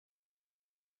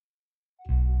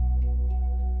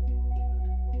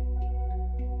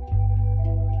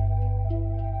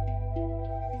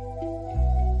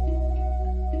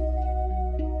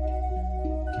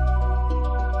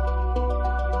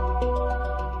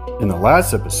In the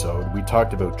last episode, we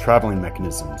talked about traveling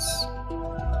mechanisms.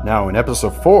 Now in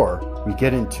episode 4, we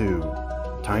get into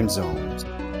time zones.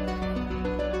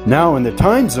 Now in the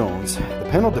time zones, the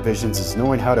panel divisions is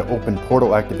knowing how to open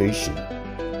portal activation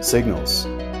signals.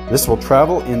 This will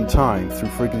travel in time through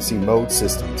frequency mode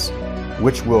systems,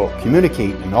 which will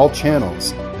communicate in all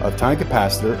channels of time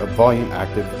capacitor of volume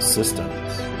active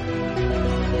systems.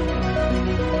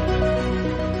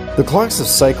 The clocks of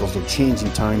cycles will change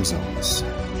in time zones.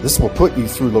 This will put you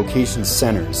through location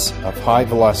centers of high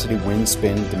velocity wind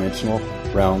spin dimensional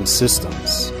realm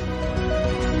systems.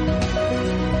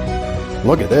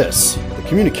 Look at this. The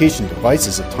communication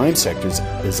devices of time sectors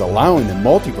is allowing the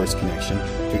multiverse connection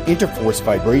to interforce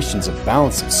vibrations of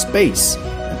balance of space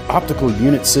and optical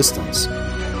unit systems.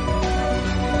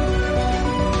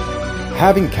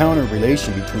 Having counter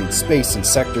relation between space and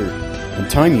sector and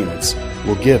time units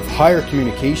will give higher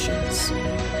communications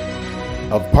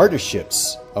of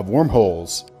partnerships of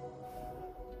wormholes.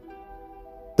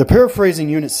 The paraphrasing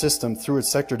unit system through its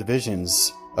sector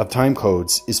divisions of time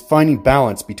codes is finding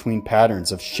balance between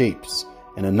patterns of shapes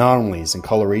and anomalies and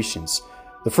colorations.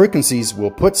 The frequencies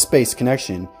will put space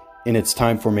connection in its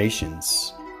time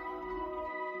formations.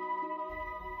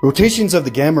 Rotations of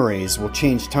the gamma rays will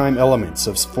change time elements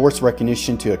of force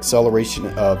recognition to acceleration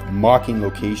of mocking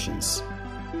locations.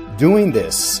 Doing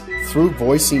this through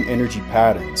voicing energy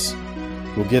patterns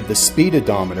will give the speed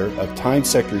odometer of time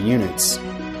sector units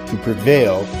to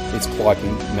prevail its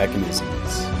clocking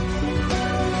mechanisms.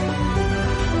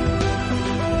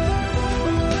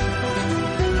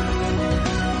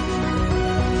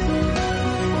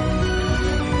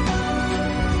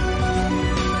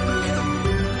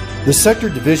 The sector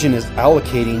division is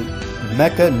allocating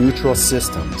mecha-neutral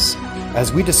systems.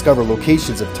 As we discover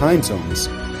locations of time zones,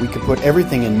 we can put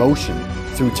everything in motion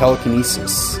through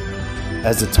telekinesis.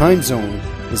 As the time zone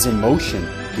is in motion,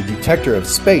 the detector of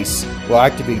space will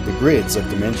activate the grids of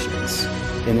dimensions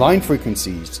in line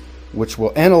frequencies, which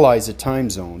will analyze the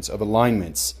time zones of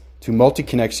alignments to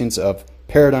multi-connections of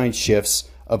paradigm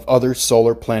shifts of other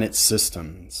solar planet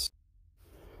systems.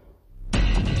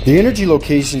 The energy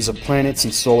locations of planets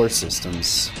and solar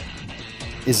systems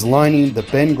is lining the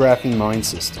Ben graphing mind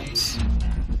systems.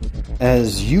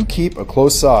 As you keep a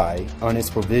close eye on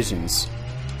its provisions,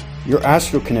 your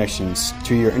astral connections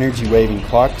to your energy waving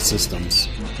clock systems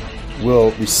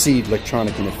will receive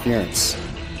electronic interference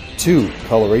to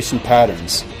coloration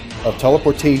patterns of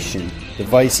teleportation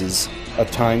devices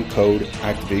of time code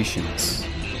activations.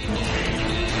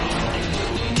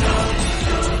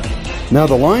 Now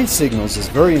the line signals is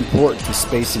very important to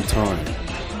space and time.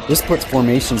 This puts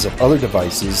formations of other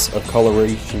devices of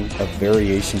coloration of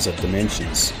variations of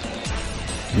dimensions.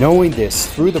 Knowing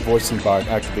this through the voicing box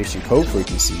activation code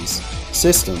frequencies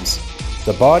systems,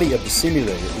 the body of the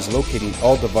simulator is locating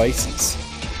all devices,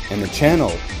 and the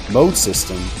channel mode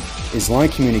system is line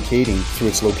communicating through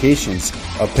its locations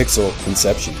of pixel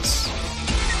conceptions.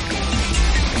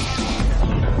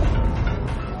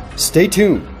 Stay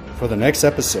tuned for the next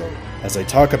episode as I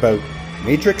talk about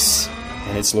Matrix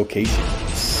and its location.